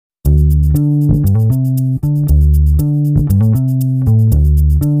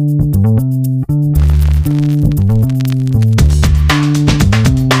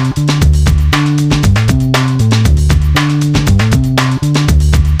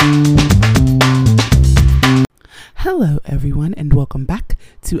Hello, everyone, and welcome back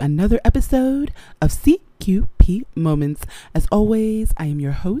to another episode of CQP Moments. As always, I am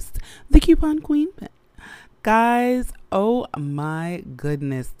your host, the Coupon Queen. Guys, oh my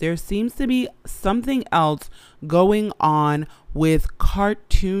goodness, there seems to be something else going on with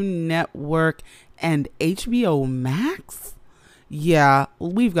Cartoon Network and HBO Max. Yeah,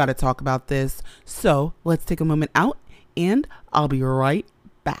 we've got to talk about this. So let's take a moment out, and I'll be right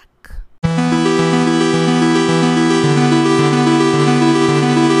back.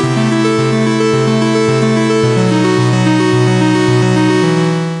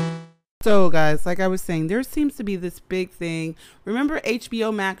 So guys, like I was saying, there seems to be this big thing. Remember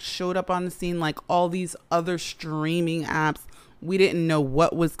HBO Max showed up on the scene like all these other streaming apps. We didn't know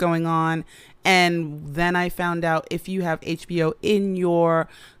what was going on. And then I found out if you have HBO in your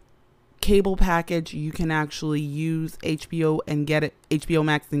cable package, you can actually use HBO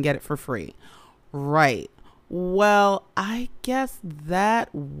Max and get it for free. Right. Well, I guess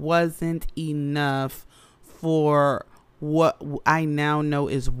that wasn't enough for what I now know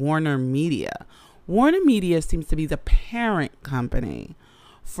is Warner Media. Warner Media seems to be the parent company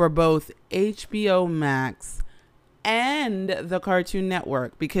for both HBO Max and the Cartoon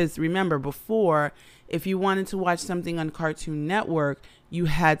Network. Because remember, before, if you wanted to watch something on Cartoon Network, you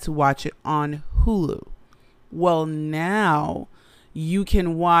had to watch it on Hulu. Well, now you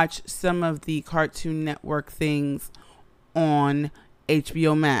can watch some of the Cartoon Network things on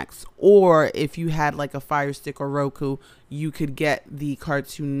HBO Max, or if you had like a Fire Stick or Roku, you could get the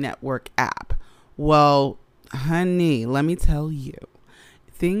Cartoon Network app. Well, honey, let me tell you,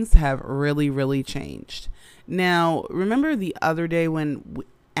 things have really changed. Now, remember the other day when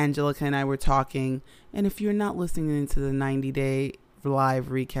Angelica and I were talking, and if you're not listening to the 90-day live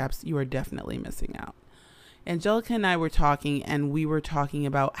recaps, you are definitely missing out. Angelica and I were talking, and we were talking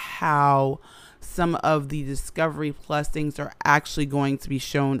about how some of the Discovery Plus things are actually going to be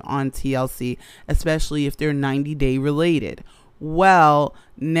shown on TLC, especially if they're 90-day related. Well,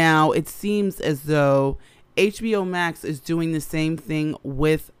 now it seems as though HBO Max is doing the same thing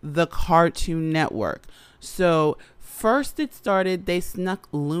with the Cartoon Network. So first it started, they snuck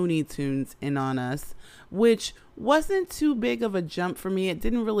Looney Tunes in on us, which wasn't too big of a jump for me. It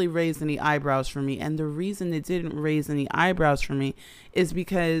didn't really raise any eyebrows for me. And the reason it didn't raise any eyebrows for me is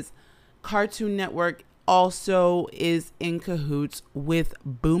because Cartoon Network also is in cahoots with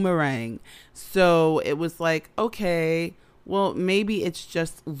Boomerang. So it was like, okay, well, maybe it's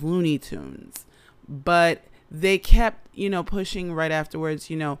just Looney Tunes. But they kept, pushing right afterwards,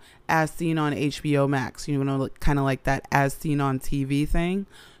 as seen on HBO Max, kind of like that as seen on TV thing.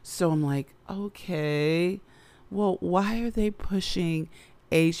 So I'm like, okay, well, why are they pushing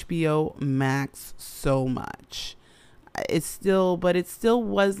HBO Max so much? It still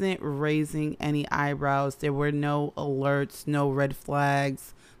wasn't raising any eyebrows. There were no alerts, no red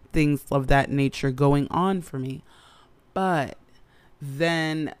flags, things of that nature going on for me. But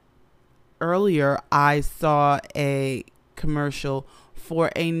then earlier I saw a commercial for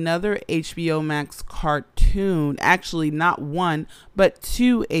another HBO Max cartoon. Actually, not one, but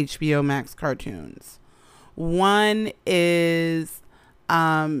two HBO Max cartoons. One is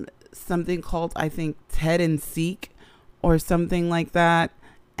something called, I think, Ted and Seek, or something like that.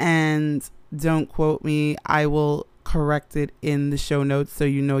 And don't quote me. I will correct it in the show notes so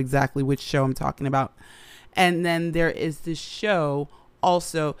you know exactly which show I'm talking about. And then there is this show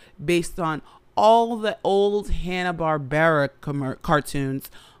also based on all the old Hanna-Barbera cartoons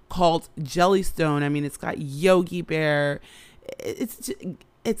called Jellystone. I mean, it's got Yogi Bear.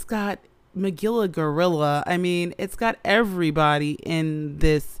 It's got Magilla Gorilla. I mean, it's got everybody in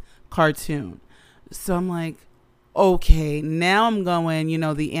this cartoon. So I'm like, okay, now I'm going,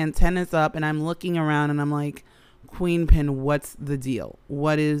 the antenna's up, and I'm looking around, and I'm like, Queen Pin, what's the deal?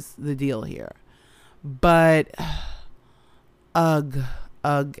 What is the deal here? But, ugh,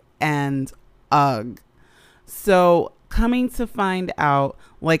 and ugh. So, coming to find out,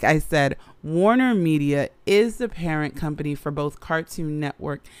 like I said, Warner Media is the parent company for both Cartoon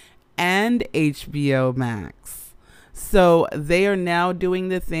Network and HBO Max. So, they are now doing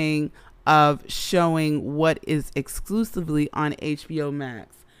the thing of showing what is exclusively on HBO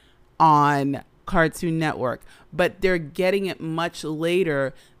Max on Cartoon Network, but they're getting it much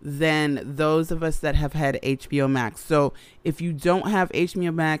later than those of us that have had HBO Max. So if you don't have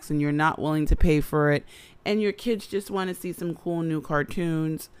HBO Max and you're not willing to pay for it, and your kids just want to see some cool new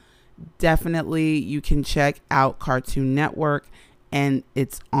cartoons, definitely you can check out Cartoon Network, and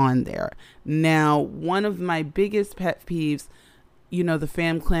it's on there. Now, one of my biggest pet peeves, the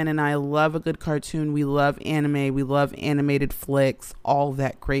Fam Clan and I love a good cartoon. We love anime. We love animated flicks, all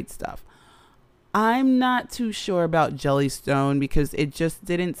that great stuff. I'm not too sure about Jellystone because it just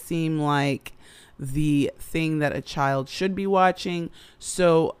didn't seem like the thing that a child should be watching.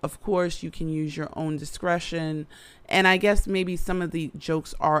 So, of course, you can use your own discretion. And I guess maybe some of the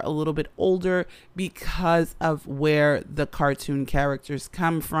jokes are a little bit older because of where the cartoon characters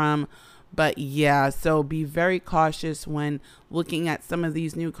come from. But yeah, so be very cautious when looking at some of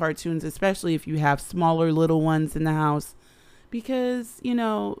these new cartoons, especially if you have smaller little ones in the house, because,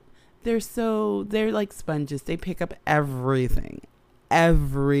 they're like sponges. They pick up everything.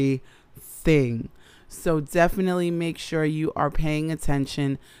 So definitely make sure you are paying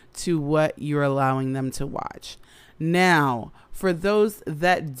attention to what you're allowing them to watch. Now, for those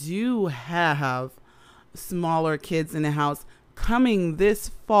that do have smaller kids in the house, coming this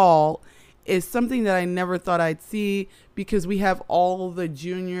fall is something that I never thought I'd see, because we have all the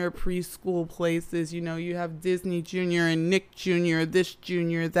junior preschool places. You have Disney Junior and Nick Junior, this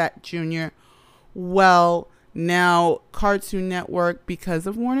junior, that junior. Well, now Cartoon Network, because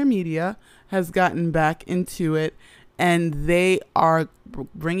of Warner Media, has gotten back into it, and they are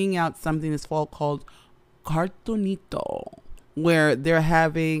bringing out something this fall called Cartoonito, where they're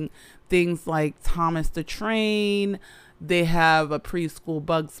having things like Thomas the Train. They have a preschool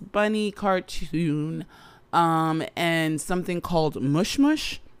Bugs Bunny cartoon, and something called Mush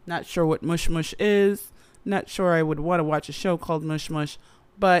Mush. Not sure what Mush Mush is. Not sure I would want to watch a show called Mush Mush,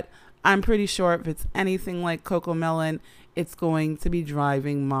 but I'm pretty sure if it's anything like Coco Melon, it's going to be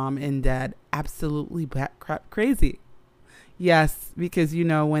driving mom and dad absolutely crap crazy. Yes, because,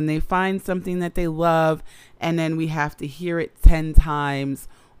 when they find something that they love and then we have to hear it 10 times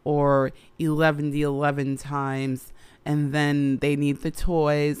or 11 times, and then they need the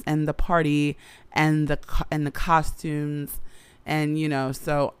toys and the party and the costumes, and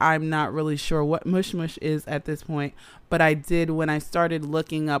so I'm not really sure what Mush Mush is at this point, but I did, when I started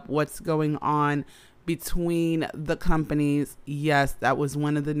looking up what's going on between the companies, yes, that was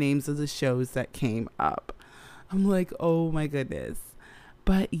one of the names of the shows that came up. I'm like, oh my goodness.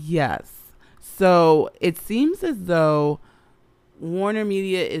 But yes, so it seems as though Warner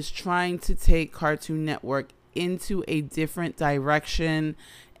Media is trying to take Cartoon Network into a different direction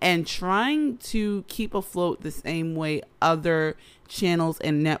and trying to keep afloat the same way other channels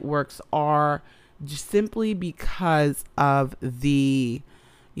and networks are, just simply because of the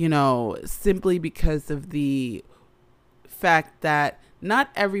fact that not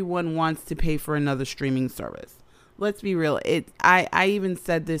everyone wants to pay for another streaming service. Let's be real. I even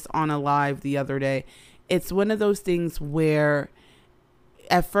said this on a live the other day. It's one of those things where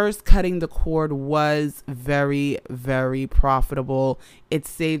at first, cutting the cord was very, very profitable. It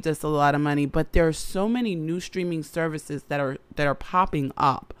saved us a lot of money, but there are so many new streaming services that are popping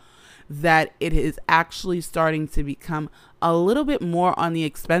up that it is actually starting to become a little bit more on the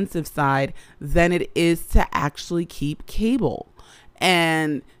expensive side than it is to actually keep cable.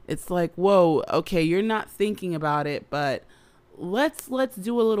 And it's like, whoa, okay, you're not thinking about it, but let's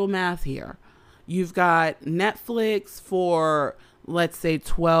do a little math here. You've got Netflix for, let's say,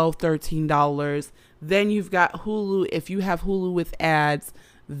 $12, $13. Then you've got Hulu. If you have Hulu with ads,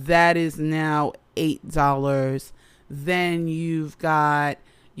 that is now $8. Then you've got,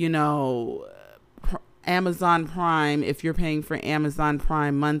 Amazon Prime. If you're paying for Amazon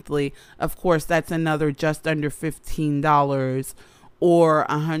Prime monthly, of course, that's another just under $15 or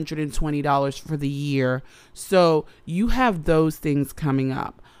 $120 for the year. So you have those things coming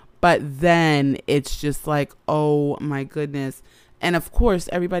up. But then it's just like, oh my goodness. And of course,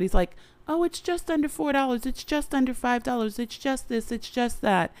 everybody's like, oh, it's just under $4. It's just under $5. It's just this. It's just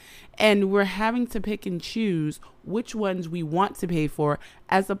that. And we're having to pick and choose which ones we want to pay for,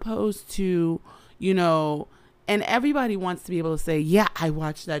 as opposed to, and everybody wants to be able to say, yeah, I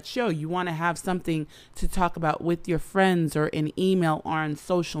watched that show. You want to have something to talk about with your friends or in email or on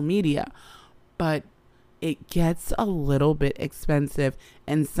social media. But it gets a little bit expensive.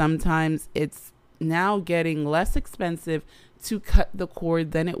 And sometimes it's now getting less expensive to cut the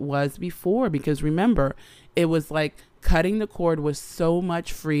cord than it was before, because remember, it was like cutting the cord was so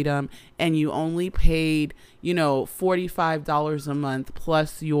much freedom, and you only paid, $45 a month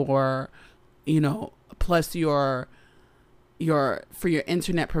plus your for your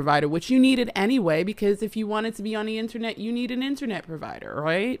internet provider, which you needed anyway, because if you wanted to be on the internet, you need an internet provider,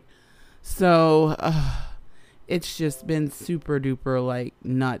 right? So it's just been super duper like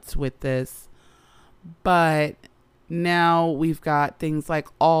nuts with this. But now we've got things like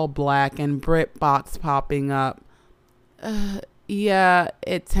All Black and BritBox popping up. It's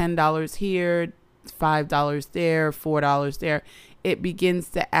 $10 here, $5 there, $4 there. It begins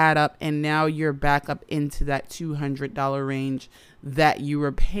to add up, and now you're back up into that $200 range that you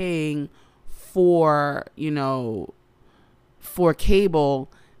were paying for, for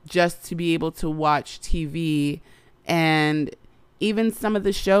cable, just to be able to watch TV. And even some of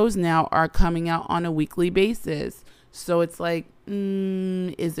the shows now are coming out on a weekly basis. So it's like,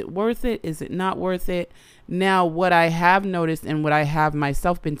 is it worth it? Is it not worth it? Now, what I have noticed and what I have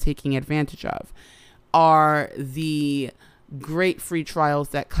myself been taking advantage of are the great free trials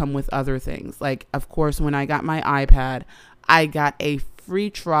that come with other things. Like, of course, when I got my iPad, I got a free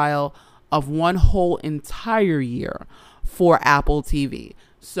trial of one whole entire year for Apple TV.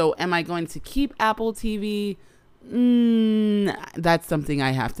 So am I going to keep Apple TV? That's something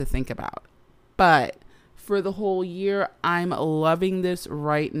I have to think about. But for the whole year, I'm loving this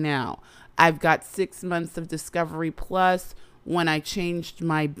right now. I've got 6 months of Discovery Plus when I changed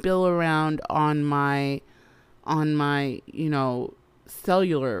my bill around on my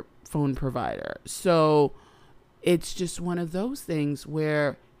cellular phone provider. So it's just one of those things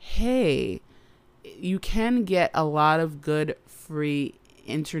where, hey, you can get a lot of good free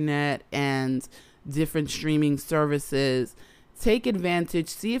internet and different streaming services. Take advantage,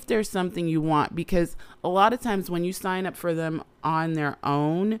 see if there's something you want, because a lot of times when you sign up for them on their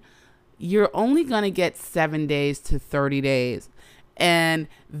own, you're only going to get 7 days to 30 days. And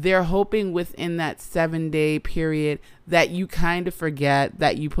they're hoping within that 7-day period that you kind of forget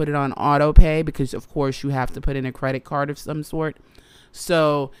that you put it on auto pay, because of course you have to put in a credit card of some sort.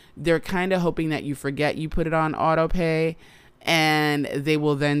 So they're kind of hoping that you forget you put it on auto pay, and they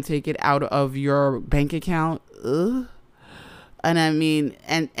will then take it out of your bank account. Ugh. And I mean,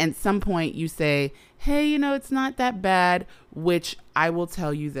 and at some point you say, hey, it's not that bad, which I will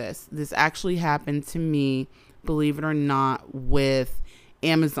tell you this. This actually happened to me, believe it or not, with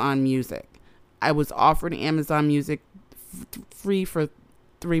Amazon Music. I was offered Amazon Music free for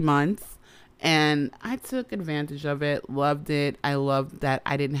 3 months, and I took advantage of it, loved it. I loved that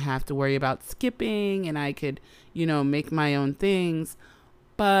I didn't have to worry about skipping, and I could, make my own things.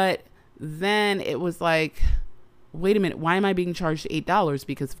 But then it was like, wait a minute, why am I being charged $8?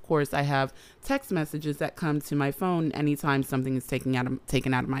 Because of course I have text messages that come to my phone anytime something is taken out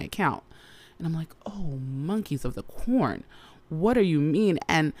of my account. And I'm like, oh, monkeys of the corn, what do you mean?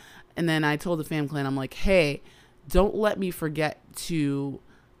 And then I told the family, and I'm like, hey, don't let me forget to,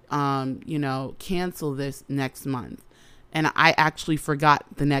 cancel this next month. And I actually forgot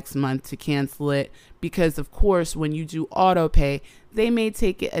the next month to cancel it, because of course, when you do auto pay, they may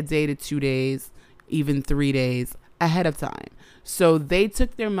take it a day to 2 days, even 3 days ahead of time. So they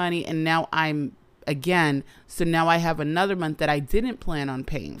took their money, and now now I have another month that I didn't plan on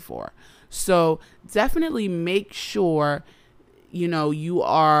paying for. So definitely make sure,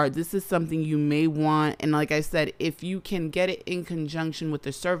 this is something you may want. And like I said, if you can get it in conjunction with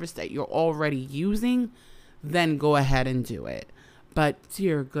the service that you're already using, then go ahead and do it. But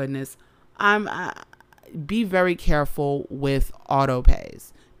dear goodness, be very careful with auto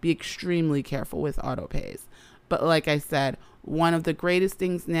pays. Be extremely careful with auto pays. But like I said, one of the greatest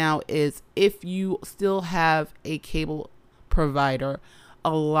things now is if you still have a cable provider,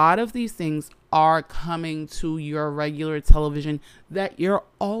 a lot of these things are coming to your regular television that you're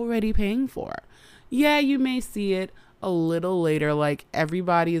already paying for. Yeah, you may see it a little later, like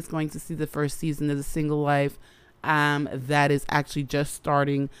everybody is going to see the first season of The Single Life. That is actually just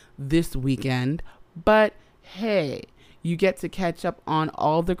starting this weekend. But hey, you get to catch up on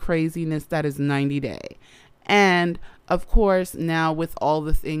all the craziness that is 90 Day. And of course, now with all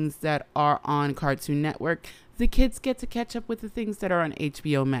the things that are on Cartoon Network, the kids get to catch up with the things that are on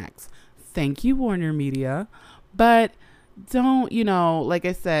HBO Max. Thank you, Warner Media. But don't, like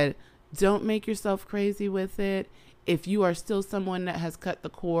I said, don't make yourself crazy with it. If you are still someone that has cut the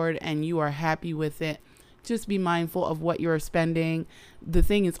cord and you are happy with it, just be mindful of what you're spending. The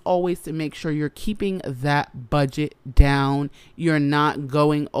thing is always to make sure you're keeping that budget down. You're not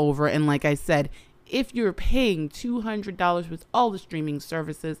going over. And like I said, if you're paying $200 with all the streaming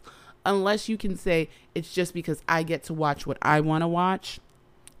services, unless you can say it's just because I get to watch what I want to watch,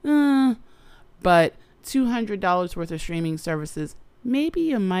 but $200 worth of streaming services, maybe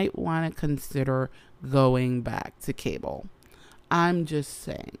you might want to consider going back to cable. I'm just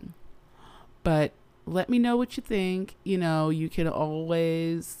saying. But let me know what you think. You can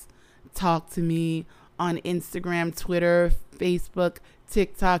always talk to me on Instagram, Twitter, Facebook,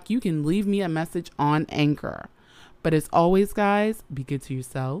 TikTok. You can leave me a message on Anchor. But as always, guys, be good to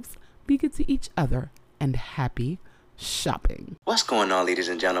yourselves, be good to each other, and happy shopping. What's going on, ladies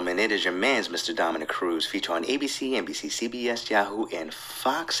and gentlemen? It is your man's Mr. Dominic Cruz, featured on ABC, NBC, CBS, Yahoo, and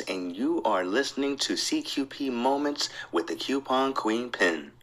Fox, and you are listening to CQP Moments with the Coupon Queen Pen.